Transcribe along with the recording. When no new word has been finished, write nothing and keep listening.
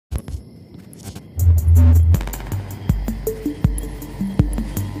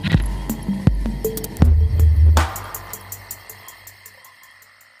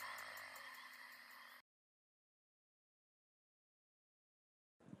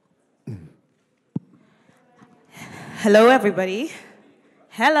Hello, everybody.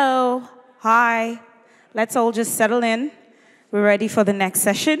 Hello. Hi. Let's all just settle in. We're ready for the next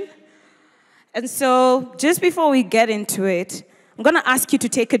session. And so, just before we get into it, I'm going to ask you to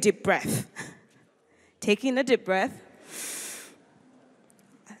take a deep breath. Taking a deep breath.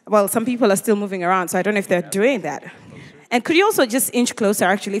 Well, some people are still moving around, so I don't know if they're doing that. And could you also just inch closer,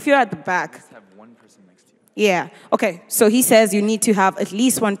 actually, if you're at the back? Just have one person next to you. Yeah. Okay. So he says you need to have at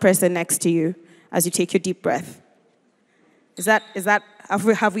least one person next to you as you take your deep breath.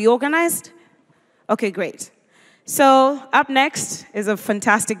 Have we organized? Okay, great. So up next is a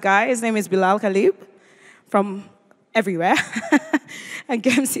fantastic guy. His name is Bilal Ghalib from everywhere, and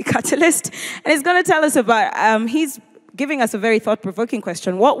GMC Catalyst. And he's going to tell us about, he's giving us a very thought-provoking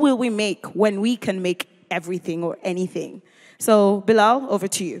question. What will we make when we can make everything or anything? So Bilal, over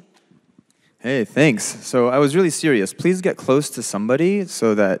to you. Hey, thanks. So I was really serious. Please get close to somebody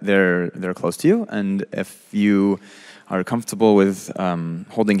so that they're close to you. And if you are comfortable with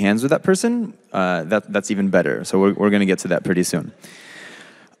holding hands with that person, that's even better. So we're going to get to that pretty soon.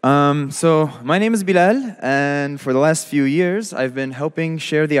 So my name is Bilal, and for the last few years, I've been helping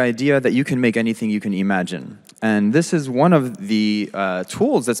share the idea that you can make anything you can imagine. And this is one of the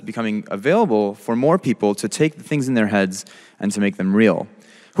tools that's becoming available for more people to take the things in their heads and to make them real.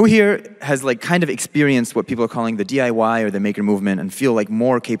 Who here has kind of experienced what people are calling the DIY or the maker movement and feel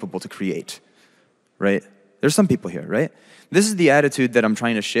more capable to create, right? There's some people here, right? This is the attitude that I'm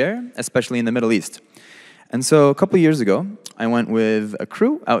trying to share, especially in the Middle East. And so a couple years ago, I went with a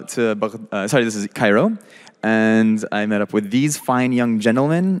crew out to this is Cairo, and I met up with these fine young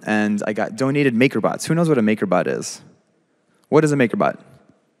gentlemen, and I got donated MakerBots. Who knows what a MakerBot is? What is a MakerBot?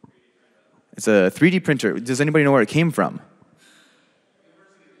 It's a 3D printer. Does anybody know where it came from?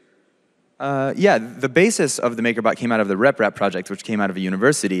 Yeah, the basis of the MakerBot came out of the RepRap project, which came out of a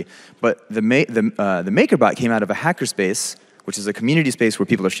university. But the MakerBot came out of a hackerspace, which is a community space where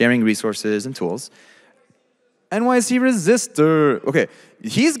people are sharing resources and tools. NYC Resistor. Okay,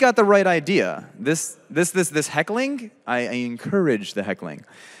 he's got the right idea. This heckling, I encourage the heckling.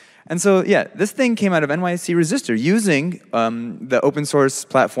 And so, yeah, this thing came out of NYC Resistor using the open source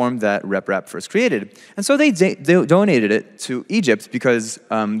platform that RepRap first created. And so they donated it to Egypt because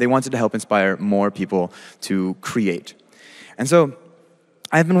they wanted to help inspire more people to create. And so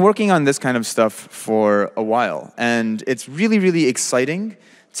I've been working on this kind of stuff for a while. And it's really, really exciting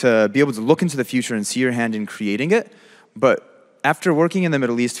to be able to look into the future and see your hand in creating it. But after working in the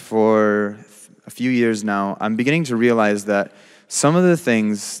Middle East for a few years now, I'm beginning to realize that some of the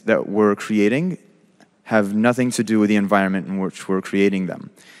things that we're creating have nothing to do with the environment in which we're creating them.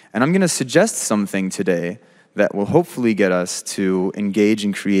 And I'm going to suggest something today that will hopefully get us to engage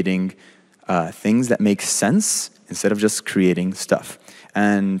in creating things that make sense instead of just creating stuff.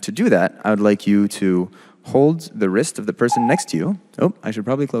 And to do that, I would like you to hold the wrist of the person next to you. Oh, I should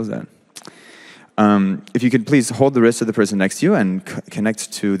probably close that. If you could please hold the wrist of the person next to you and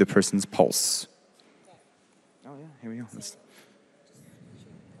connect to the person's pulse. Oh, yeah, here we go.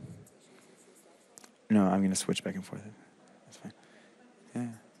 No, I'm going to switch back and forth. That's fine. Yeah.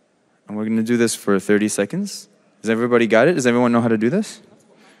 And we're going to do this for 30 seconds. Does everybody got it? Does everyone know how to do this?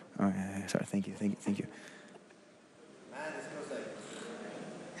 Oh, yeah, sorry. Thank you.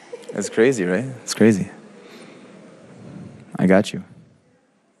 That's crazy, right? It's crazy. I got you.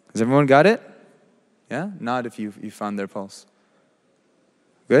 Has everyone got it? Yeah? Nod if you found their pulse.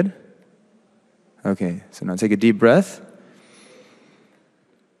 Good? Okay, so now take a deep breath.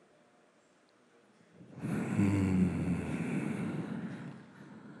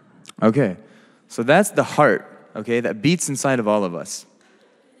 Okay, so that's the heart, okay, that beats inside of all of us.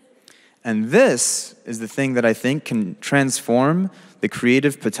 And this is the thing that I think can transform the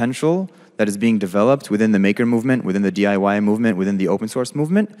creative potential that is being developed within the maker movement, within the DIY movement, within the open source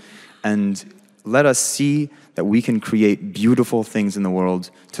movement, and let us see that we can create beautiful things in the world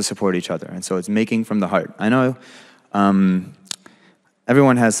to support each other. And so it's making from the heart. I know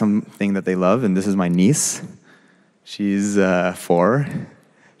everyone has something that they love, and this is my niece. She's 4.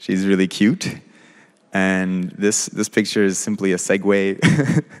 She's really cute. And this picture is simply a segue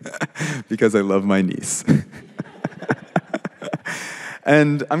because I love my niece.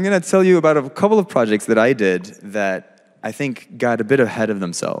 And I'm going to tell you about a couple of projects that I did that I think got a bit ahead of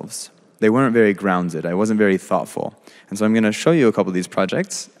themselves. They weren't very grounded. I wasn't very thoughtful. And so I'm going to show you a couple of these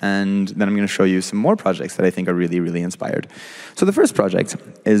projects, and then I'm going to show you some more projects that I think are really, really inspired. So the first project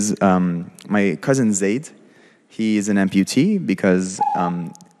is my cousin Zaid. He is an amputee because,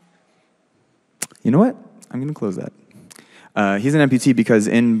 you know what? I'm going to close that. He's an amputee because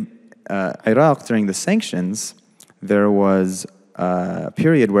in Iraq, during the sanctions, there was a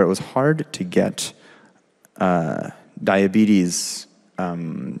period where it was hard to get diabetes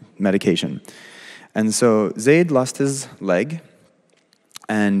medication. And so Zaid lost his leg,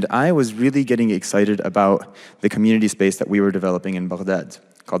 and I was really getting excited about the community space that we were developing in Baghdad,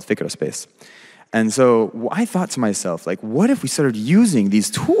 called Fikra Space. And so I thought to myself, like, what if we started using these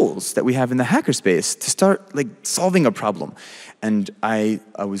tools that we have in the hackerspace to start like solving a problem? And I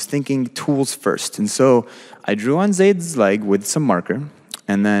was thinking tools first. And so I drew on Zaid's leg with some marker,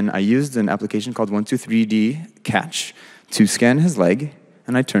 and then I used an application called 123D Catch to scan his leg,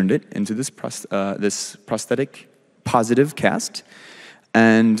 and I turned it into this prosthetic positive cast.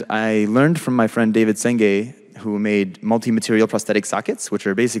 And I learned from my friend David Senge, who made multi-material prosthetic sockets, which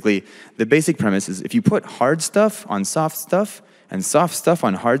are basically, the basic premise is if you put hard stuff on soft stuff and soft stuff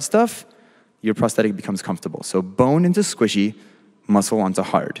on hard stuff, your prosthetic becomes comfortable. So bone into squishy, muscle onto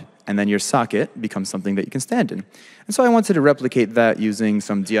hard. And then your socket becomes something that you can stand in. And so I wanted to replicate that using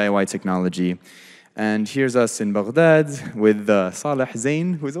some DIY technology. And here's us in Baghdad with Saleh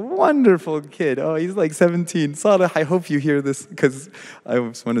Zain, who's a wonderful kid. Oh, he's like 17. Saleh, I hope you hear this, because I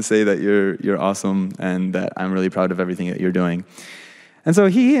just want to say that you're awesome and that I'm really proud of everything that you're doing. And so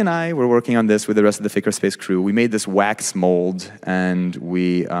he and I were working on this with the rest of the Fikra Space crew. We made this wax mold, and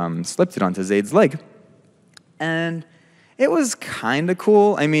we slipped it onto Zaid's leg. And it was kind of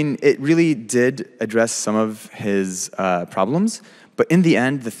cool. I mean, it really did address some of his problems. But in the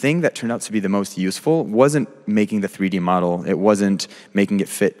end, the thing that turned out to be the most useful wasn't making the 3D model. It wasn't making it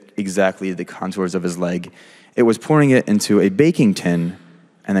fit exactly the contours of his leg. It was pouring it into a baking tin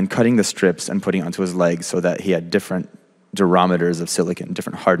and then cutting the strips and putting it onto his leg so that he had different durometers of silicon,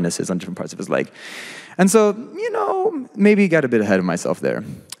 different hardnesses on different parts of his leg. And so, you know, maybe got a bit ahead of myself there.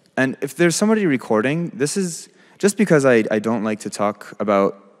 And if there's somebody recording, this is just because I don't like to talk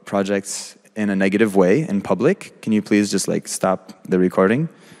about projects in a negative way in public. Can you please just like stop the recording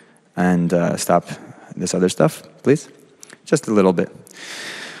and stop this other stuff, please? Just a little bit.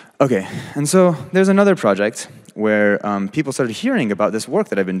 Okay, and so there's another project where people started hearing about this work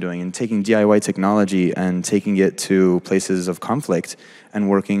that I've been doing and taking DIY technology and taking it to places of conflict and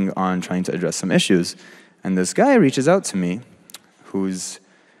working on trying to address some issues. And this guy reaches out to me, who's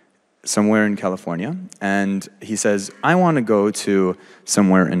somewhere in California, and he says, I want to go to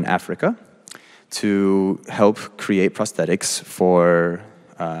somewhere in Africa to help create prosthetics for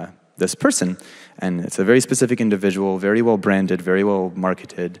this person. And it's a very specific individual, very well branded, very well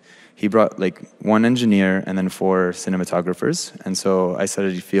marketed. He brought like one engineer and then 4 cinematographers. And so I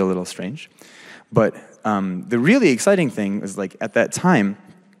started to feel a little strange. But the really exciting thing was like at that time,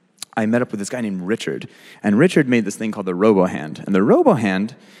 I met up with this guy named Richard. And Richard made this thing called the RoboHand. And the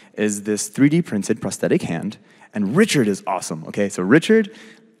RoboHand is this 3D printed prosthetic hand. And Richard is awesome, okay? So Richard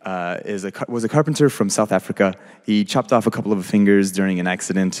was a carpenter from South Africa. He chopped off a couple of fingers during an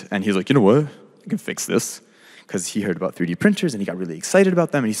accident, and he was like, you know what, I can fix this. Because he heard about 3D printers, and he got really excited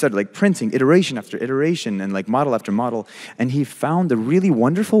about them, and he started like printing iteration after iteration and like model after model, and he found a really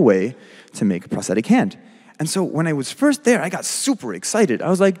wonderful way to make a prosthetic hand. And so when I was first there, I got super excited. I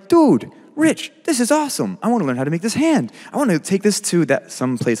was like, dude, Rich, this is awesome. I want to learn how to make this hand. I want to take this to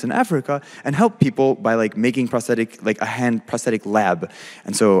some place in Africa and help people by like making a hand prosthetic lab.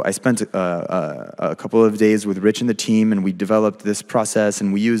 And so I spent a couple of days with Rich and the team, and we developed this process,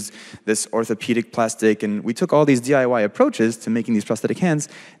 and we used this orthopedic plastic, and we took all these DIY approaches to making these prosthetic hands.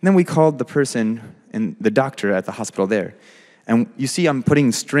 And then we called the person and the doctor at the hospital there. And you see I'm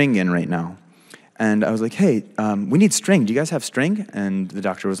putting string in right now. And I was like, hey, we need string. Do you guys have string? And the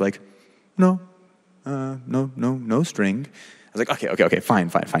doctor was like, no string. I was like, okay,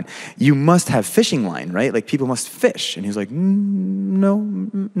 fine. You must have fishing line, right? Like people must fish. And he was like, no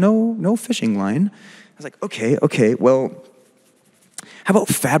fishing line. I was like, okay, well, how about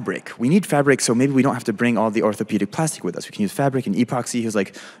fabric? We need fabric, so maybe we don't have to bring all the orthopedic plastic with us. We can use fabric and epoxy. He was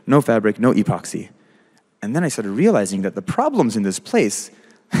like, no fabric, no epoxy. And then I started realizing that the problems in this place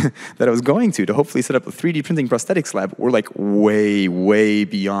that I was going to hopefully set up a 3D printing prosthetics lab were like way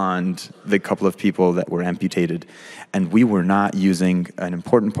beyond the couple of people that were amputated. And we were not using an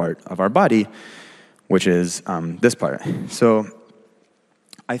important part of our body, which is this part. So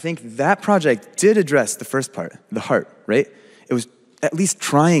I think that project did address the first part, the heart, right? It was at least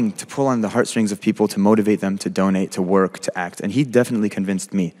trying to pull on the heartstrings of people to motivate them to donate, to work, to act. And he definitely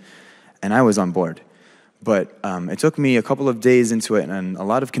convinced me. And I was on board. But it took me a couple of days into it and a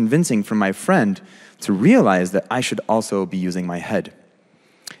lot of convincing from my friend to realize that I should also be using my head.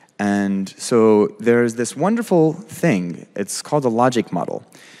 And so there's this wonderful thing. It's called a logic model.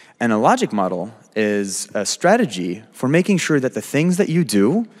 And a logic model is a strategy for making sure that the things that you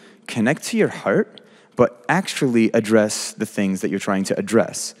do connect to your heart, but actually address the things that you're trying to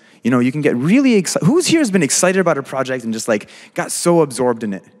address. You know, you can get really excited. Who's here has been excited about a project and just like got so absorbed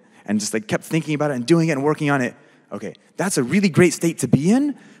in it and just like kept thinking about it and doing it and working on it? Okay, that's a really great state to be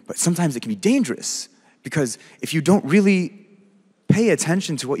in, but sometimes it can be dangerous because if you don't really pay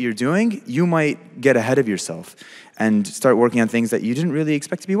attention to what you're doing, you might get ahead of yourself and start working on things that you didn't really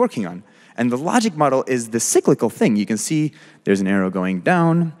expect to be working on. And the logic model is the cyclical thing. You can see there's an arrow going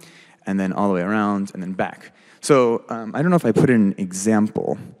down, and then all the way around, and then back. So I don't know if I put in an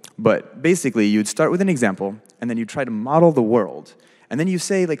example, but basically you'd start with an example, and then you try to model the world. And then you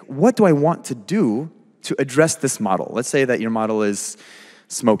say, like, what do I want to do to address this model? Let's say that your model is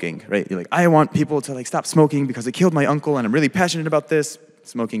smoking, right? You're like, I want people to like stop smoking because it killed my uncle, and I'm really passionate about this.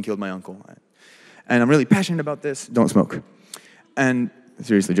 Smoking killed my uncle. And I'm really passionate about this. Don't smoke. And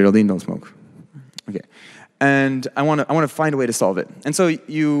seriously, Geraldine, don't smoke. Okay. And I want to find a way to solve it. And so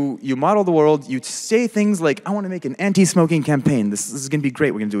you model the world. You say things like, I want to make an anti-smoking campaign. This is going to be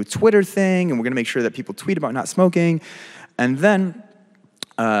great. We're going to do a Twitter thing, and we're going to make sure that people tweet about not smoking. And then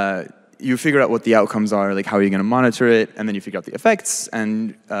you figure out what the outcomes are, like how are you going to monitor it, and then you figure out the effects,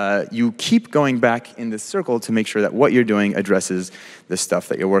 and you keep going back in this circle to make sure that what you're doing addresses the stuff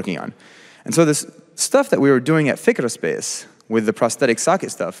that you're working on. And so this stuff that we were doing at Fikraspace with the prosthetic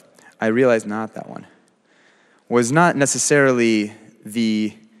socket stuff, I realized not that one. Was not necessarily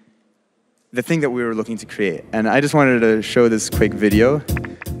the thing that we were looking to create. And I just wanted to show this quick video.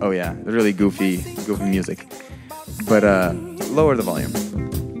 Oh yeah, the really goofy music. But lower the volume.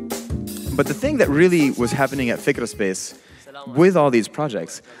 But the thing that really was happening at Fikraspace with all these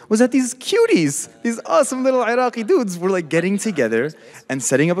projects was that these cuties, these awesome little Iraqi dudes were like getting together and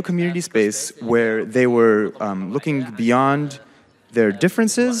setting up a community space where they were looking beyond their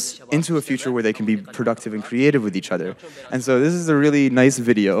differences into a future where they can be productive and creative with each other. And so this is a really nice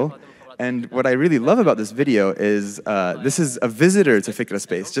video. And what I really love about this video is this is a visitor to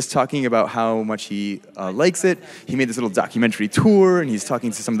Fikraspace just talking about how much he likes it. He made this little documentary tour, and he's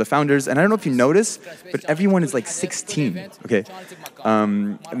talking to some of the founders. And I don't know if you noticed, but everyone is like 16, okay?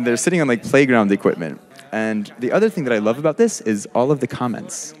 And they're sitting on like playground equipment. And the other thing that I love about this is all of the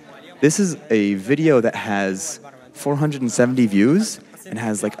comments. This is a video that has 470 views and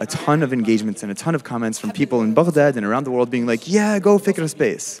has like a ton of engagements and a ton of comments from people in Baghdad and around the world being like, yeah, go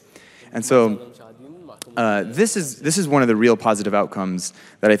Fikraspace. And so this is one of the real positive outcomes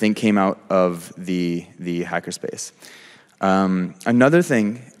that I think came out of the hackerspace. Another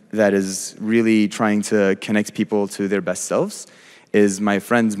thing that is really trying to connect people to their best selves is my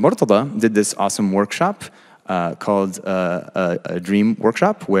friend Murtada did this awesome workshop called a dream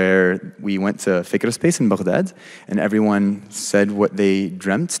workshop where we went to Fikraspace in Baghdad and everyone said what they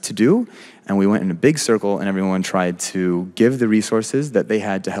dreamt to do, and we went in a big circle and everyone tried to give the resources that they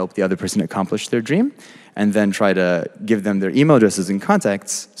had to help the other person accomplish their dream, and then try to give them their email addresses and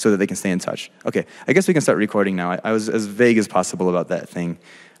contacts so that they can stay in touch. Okay, I guess we can start recording now. I was as vague as possible about that thing,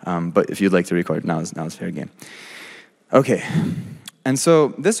 but if you'd like to record, now is fair game. Okay, and so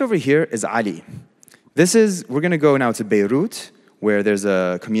this over here is Ali. We're going to go now to Beirut, where there's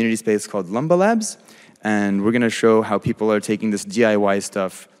a community space called Lumba Labs, and we're going to show how people are taking this DIY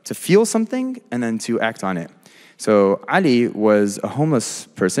stuff to feel something and then to act on it. So Ali was a homeless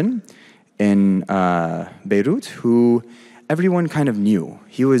person in Beirut who everyone kind of knew.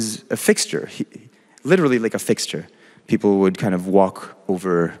 He was a fixture, literally like a fixture. People would kind of walk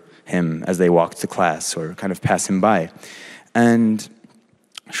over him as they walked to class or kind of pass him by. And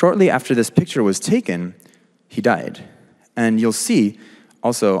shortly after this picture was taken, he died. And you'll see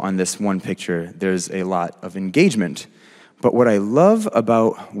also on this one picture, there's a lot of engagement. But what I love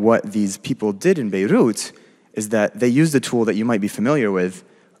about what these people did in Beirut is that they used a tool that you might be familiar with,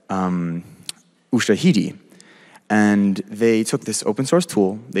 Ushahidi. And they took this open source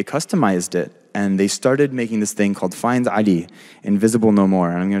tool, they customized it, and they started making this thing called Find Ali, Invisible No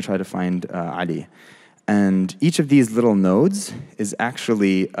More. And I'm going to try to find Ali. And each of these little nodes is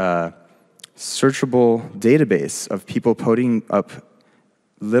actually a searchable database of people putting up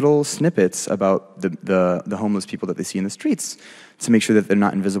little snippets about the homeless people that they see in the streets to make sure that they're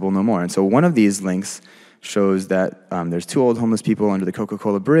not invisible no more. And so one of these links shows that there's 2 old homeless people under the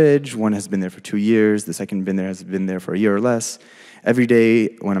Coca-Cola bridge. One has been there for 2 years. The second has been there for a year or less. Every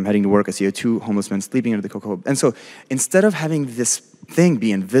day when I'm heading to work, I see 2 homeless men sleeping under the Coca-Cola. And so instead of having this thing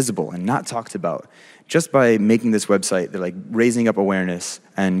be invisible and not talked about, just by making this website, they're like raising up awareness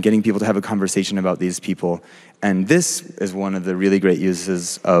and getting people to have a conversation about these people. And this is one of the really great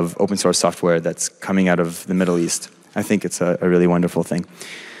uses of open source software that's coming out of the Middle East. I think it's a really wonderful thing.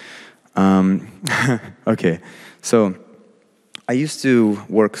 Okay, so I used to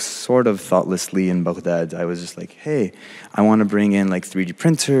work sort of thoughtlessly in Baghdad. I was just like, hey, I want to bring in like 3D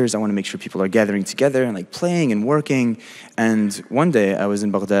printers. I want to make sure people are gathering together and like playing and working. And one day I was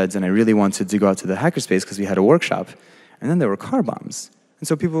in Baghdad and I really wanted to go out to the hackerspace because we had a workshop. And then there were car bombs. And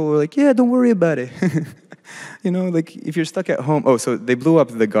so people were like, yeah, don't worry about it. You know, like if you're stuck at home. Oh, so they blew up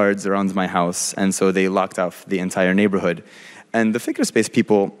the guards around my house. And so they locked off the entire neighborhood. And the Figurespace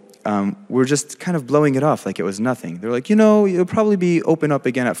people were just kind of blowing it off like it was nothing. They're like, you know, it'll probably be open up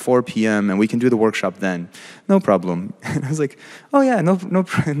again at 4 p.m. and we can do the workshop then. No problem. And I was like, oh yeah, no,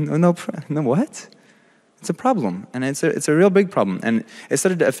 what? It's a problem, and it's a real big problem. And it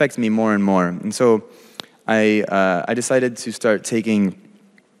started to affect me more and more. And so I decided to start taking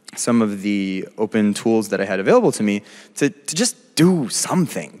some of the open tools that I had available to me to just do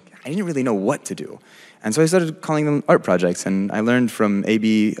something. I didn't really know what to do. And so I started calling them art projects, and I learned from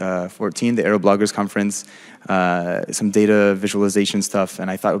AB 14, the Aero Bloggers Conference, some data visualization stuff,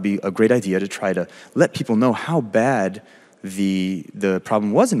 and I thought it would be a great idea to try to let people know how bad the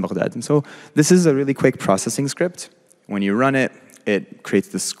problem was in Baghdad. And so this is a really quick processing script. When you run it, it creates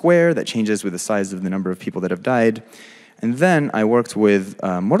the square that changes with the size of the number of people that have died. And then I worked with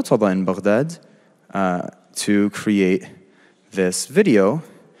Murtada in Baghdad to create this video,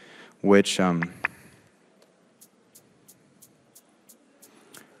 which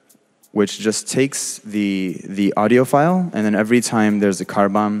just takes the audio file, and then every time there's a car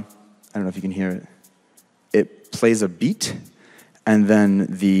bomb, I don't know if you can hear it, it plays a beat, and then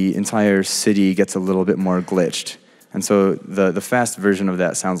the entire city gets a little bit more glitched. And so the fast version of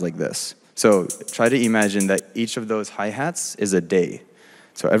that sounds like this. So try to imagine that each of those hi-hats is a day.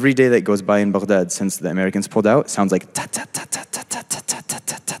 So every day that goes by in Baghdad since the Americans pulled out sounds like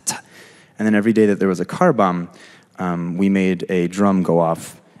ta-ta-ta-ta-ta-ta-ta-ta-ta-ta. And then every day that there was a car bomb, we made a drum go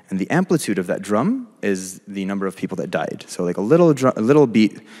off. And the amplitude of that drum is the number of people that died. So like a little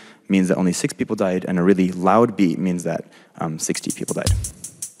beat means that only 6 people died, and a really loud beat means that 60 people died.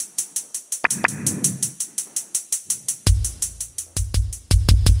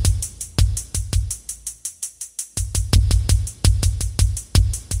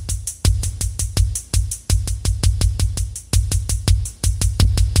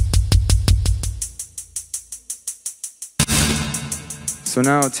 So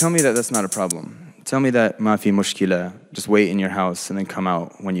now tell me that that's not a problem. Tell me that ma fi mushkila, just wait in your house and then come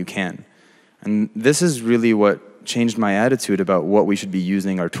out when you can. And this is really what changed my attitude about what we should be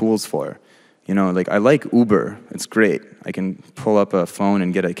using our tools for. You know, like I like Uber, it's great. I can pull up a phone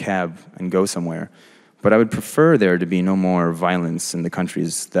and get a cab and go somewhere. But I would prefer there to be no more violence in the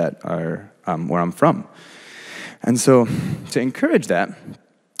countries that are where I'm from. And so to encourage that,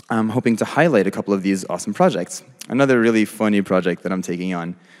 I'm hoping to highlight a couple of these awesome projects. Another really funny project that I'm taking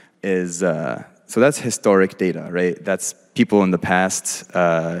on is, so that's historic data, right? That's people in the past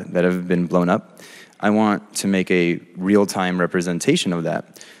that have been blown up. I want to make a real-time representation of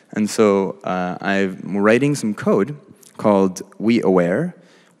that. And so I'm writing some code called WeAware,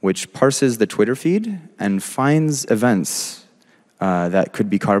 which parses the Twitter feed and finds events that could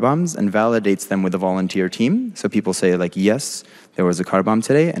be car bombs and validates them with a volunteer team. So people say like, yes, there was a car bomb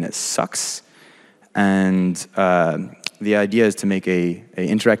today and it sucks. And the idea is to make a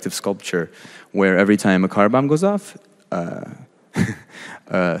interactive sculpture where every time a car bomb goes off, a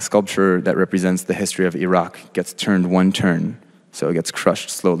sculpture that represents the history of Iraq gets turned one turn, so it gets crushed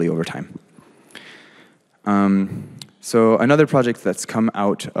slowly over time. So another project that's come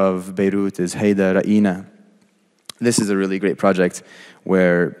out of Beirut is Hayda Ra'ina. This is a really great project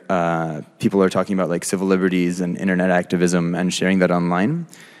where people are talking about like civil liberties and internet activism and sharing that online.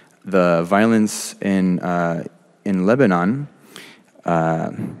 The violence in Lebanon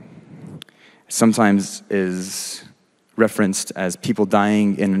sometimes is referenced as people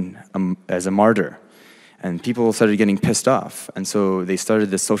dying as a martyr. And people started getting pissed off. And so they started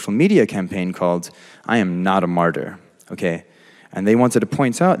this social media campaign called, I am not a martyr, okay? And they wanted to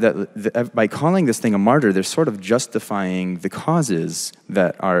point out that by calling this thing a martyr, they're sort of justifying the causes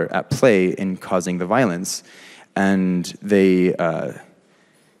that are at play in causing the violence. And they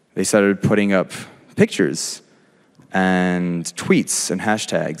started putting up pictures and tweets and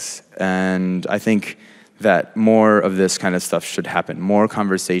hashtags. And I think that more of this kind of stuff should happen. More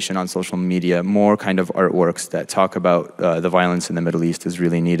conversation on social media, more kind of artworks that talk about the violence in the Middle East is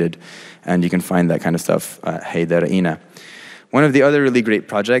really needed. And you can find that kind of stuff at Hayda Ra'ina. One of the other really great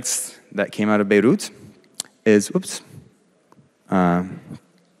projects that came out of Beirut is,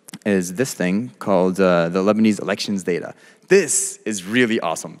 is this thing called the Lebanese elections data. This is really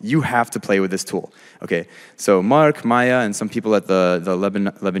awesome. You have to play with this tool. Okay, so Mark, Maya, and some people at the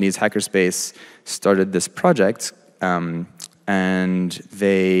Lebanese hackerspace started this project and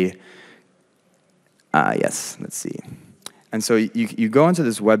they, yes, let's see. And so you go onto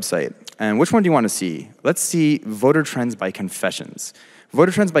this website, and which one do you want to see? Let's see voter trends by confessions.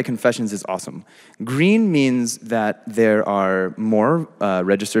 Voter trends by confessions is awesome. Green means that there are more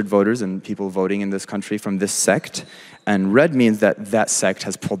registered voters and people voting in this country from this sect, and red means that that sect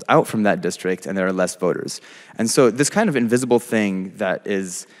has pulled out from that district and there are less voters. And so this kind of invisible thing that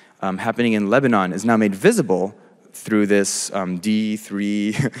is happening in Lebanon is now made visible through this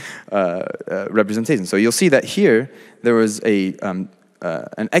D3 representation. So you'll see that here there was an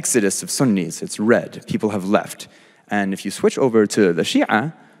exodus of Sunnis. It's red. People have left. And if you switch over to the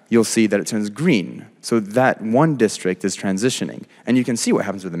Shia, you'll see that it turns green. So that one district is transitioning. And you can see what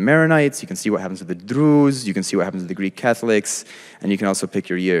happens with the Maronites, you can see what happens with the Druze, you can see what happens with the Greek Catholics, and you can also pick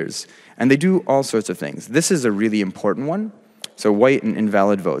your years. And they do all sorts of things. This is a really important one. So white and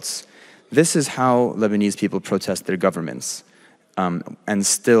invalid votes. This is how Lebanese people protest their governments and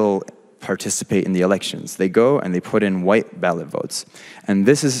still participate in the elections. They go and they put in white ballot votes. And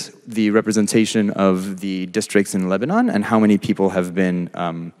this is the representation of the districts in Lebanon and how many people have been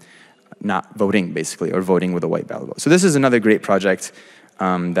not voting, basically, or voting with a white ballot vote. So this is another great project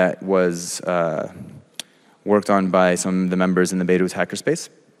that was worked on by some of the members in the Beirut hackerspace.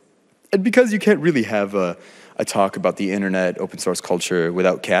 And because you can't really have a talk about the internet, open source culture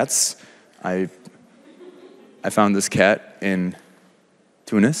without cats, I found this cat in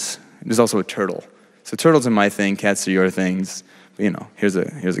Tunis. There's also a turtle. So turtles are my thing, cats are your things. But, you know, here's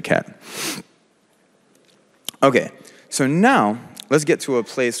a cat. Okay, so now let's get to a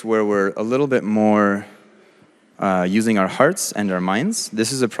place where we're a little bit more using our hearts and our minds.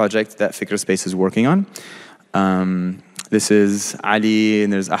 This is a project that Fikraspace is working on. This is Ali,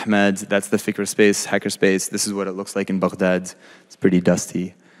 and there's Ahmed. That's the Fikraspace, hackerspace. This is what it looks like in Baghdad. It's pretty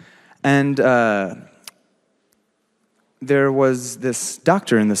dusty. And there was this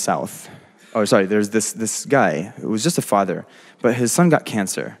doctor in the south. Oh, sorry, there's this guy. It was just a father, but his son got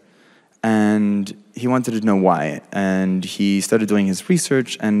cancer. And he wanted to know why. And he started doing his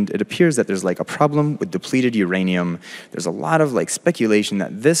research, and it appears that there's like a problem with depleted uranium. There's a lot of like speculation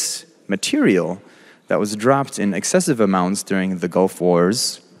that this material that was dropped in excessive amounts during the Gulf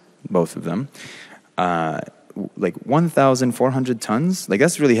Wars, both of them, like 1,400 tons, like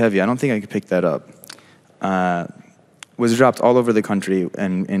that's really heavy. I don't think I could pick that up. Was dropped all over the country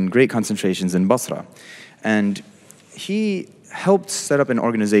and in great concentrations in Basra. And he helped set up an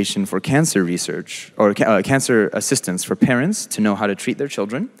organization for cancer research, or cancer assistance for parents to know how to treat their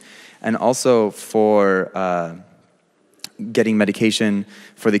children, and also for getting medication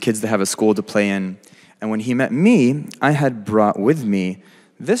for the kids to have a school to play in. And when he met me, I had brought with me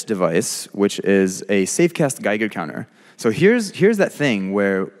this device, which is a Safecast Geiger counter. So here's that thing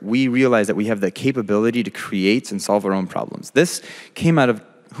where we realize that we have the capability to create and solve our own problems. This came out of,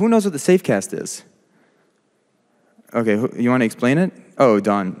 who knows what the Safecast is? Okay, you want to explain it? Oh,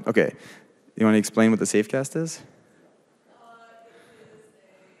 Don, okay. You want to explain what the Safecast is?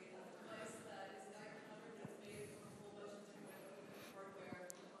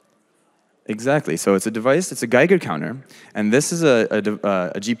 Exactly. So it's a device, it's a Geiger counter, and this is a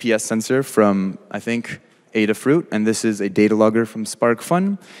GPS sensor from, I think, Adafruit, and this is a data logger from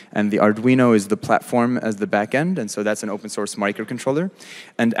SparkFun, and the Arduino is the platform as the back end, and so that's an open source microcontroller.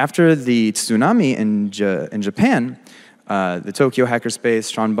 And after the tsunami in Japan, the Tokyo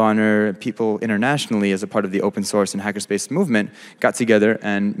hackerspace, Sean Bonner, people internationally as a part of the open source and hackerspace movement got together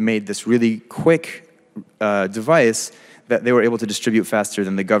and made this really quick device that they were able to distribute faster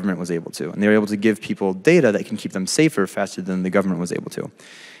than the government was able to. And they were able to give people data that can keep them safer faster than the government was able to.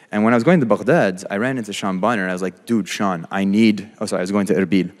 And when I was going to Baghdad, I ran into Sean Bonner, and I was like, dude, Sean, I was going to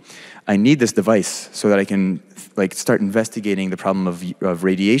Erbil. I need this device so that I can like start investigating the problem of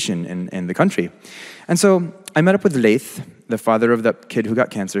radiation in the country. And so I met up with Laith, the father of that kid who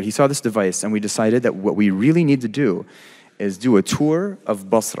got cancer. He saw this device, and we decided that what we really need to do is do a tour of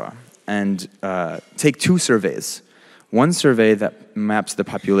Basra and take 2 surveys. One survey that maps the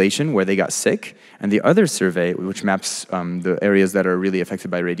population where they got sick, and the other survey which maps the areas that are really affected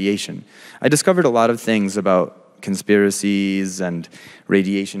by radiation. I discovered a lot of things about conspiracies and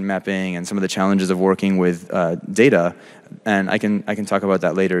radiation mapping and some of the challenges of working with data, and I can talk about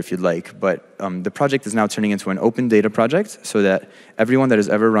that later if you'd like. But the project is now turning into an open data project so that everyone that has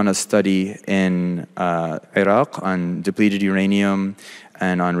ever run a study in Iraq on depleted uranium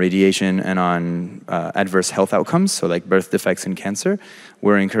and on radiation and on adverse health outcomes, so like birth defects and cancer,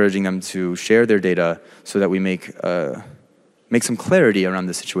 we're encouraging them to share their data so that we make make some clarity around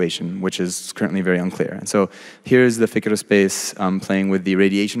the situation, which is currently very unclear. And so here's the Fikr space playing with the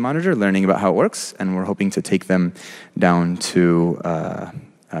radiation monitor, learning about how it works, and we're hoping to take them down to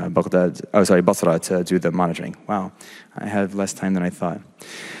Basra to do the monitoring. Wow, I have less time than I thought.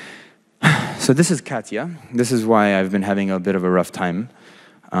 So this is Katya. This is why I've been having a bit of a rough time.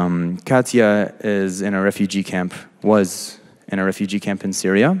 Katya is in a refugee camp, was in a refugee camp in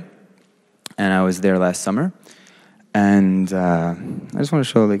Syria, and I was there last summer. And I just want to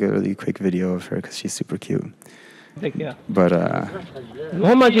show like a really quick video of her because she's super cute. But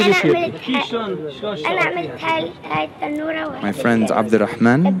my friend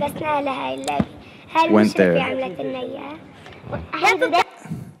Abdurrahman went there.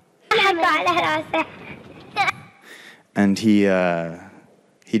 And he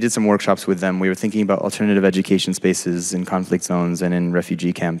did some workshops with them. We were thinking about alternative education spaces in conflict zones and in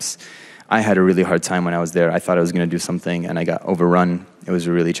refugee camps. I had a really hard time when I was there. I thought I was going to do something, and I got overrun. It was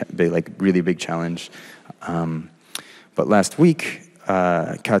a really big challenge. But last week,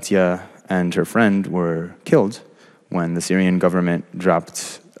 Katya and her friend were killed when the Syrian government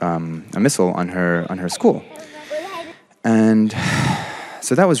dropped a missile on her school, and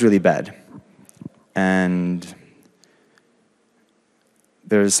so that was really bad. And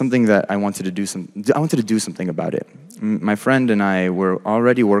there's something that I wanted to do something about it. My friend and I were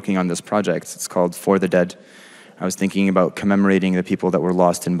already working on this project. It's called For the Dead. I was thinking about commemorating the people that were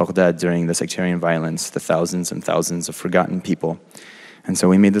lost in Baghdad during the sectarian violence, the thousands and thousands of forgotten people. And so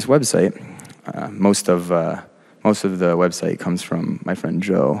we made this website. Most of the website comes from my friend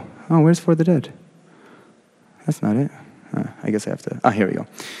Joe. Oh, where's For the Dead? That's not it. I guess I have to. Here we go.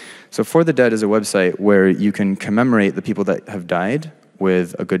 So For the Dead is a website where you can commemorate the people that have died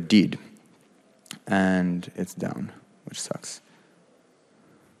with a good deed. And it's down, which sucks.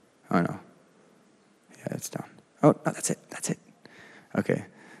 Oh no. Yeah, it's down. Oh, no, that's it. Okay.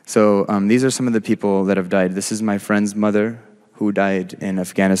 So these are some of the people that have died. This is my friend's mother who died in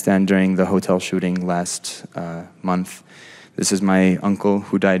Afghanistan during the hotel shooting last month. This is my uncle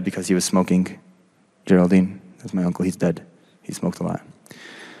who died because he was smoking. Geraldine, that's my uncle, he's dead. He smoked a lot.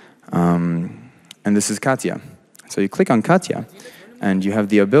 And this is Katya. So you click on Katya, and you have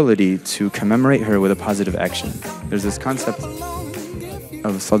the ability to commemorate her with a positive action. There's this concept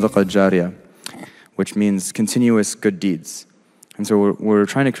of sadaqa jariyah, which means continuous good deeds. And so we're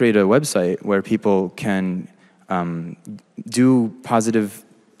trying to create a website where people can do positive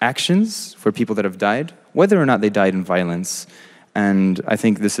actions for people that have died, whether or not they died in violence. And I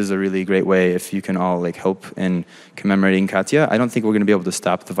think this is a really great way if you can all help in commemorating Katya. I don't think we're going to be able to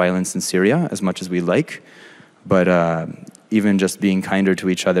stop the violence in Syria as much as we like, but even just being kinder to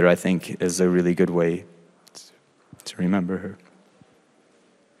each other, I think, is a really good way to remember her.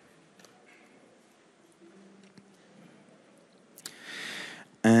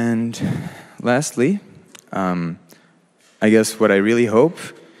 And lastly, I guess what I really hope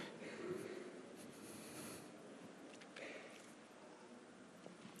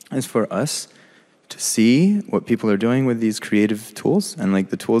is for us to see what people are doing with these creative tools and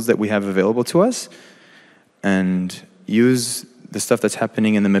the tools that we have available to us, and use the stuff that's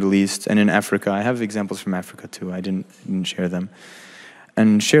happening in the Middle East and in Africa. I have examples from Africa too. I didn't share them,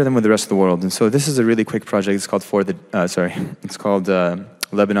 and share them with the rest of the world. And so this is a really quick project. It's called It's called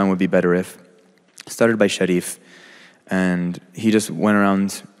Lebanon Would Be Better If. Started by Sharif, and he just went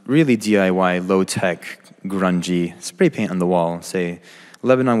around really DIY, low tech, grungy, spray paint on the wall, say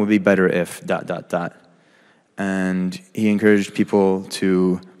Lebanon would be better if ... And he encouraged people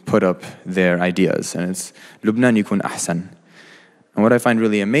to put up their ideas, and it's Lubnan yukun ahsan. And what I find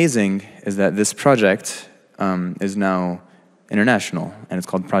really amazing is that this project is now international, and it's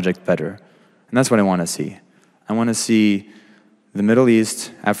called Project Better. And that's what I want to see. I want to see the Middle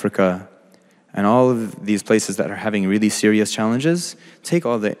East, Africa, and all of these places that are having really serious challenges take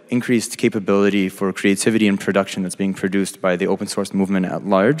all the increased capability for creativity and production that's being produced by the open source movement at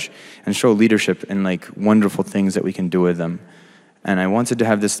large, and show leadership in wonderful things that we can do with them. And I wanted to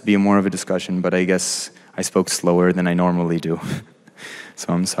have this be more of a discussion, but I guess I spoke slower than I normally do.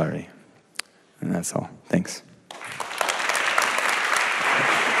 So I'm sorry. And that's all. Thanks.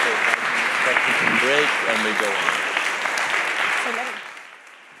 Break and we go on.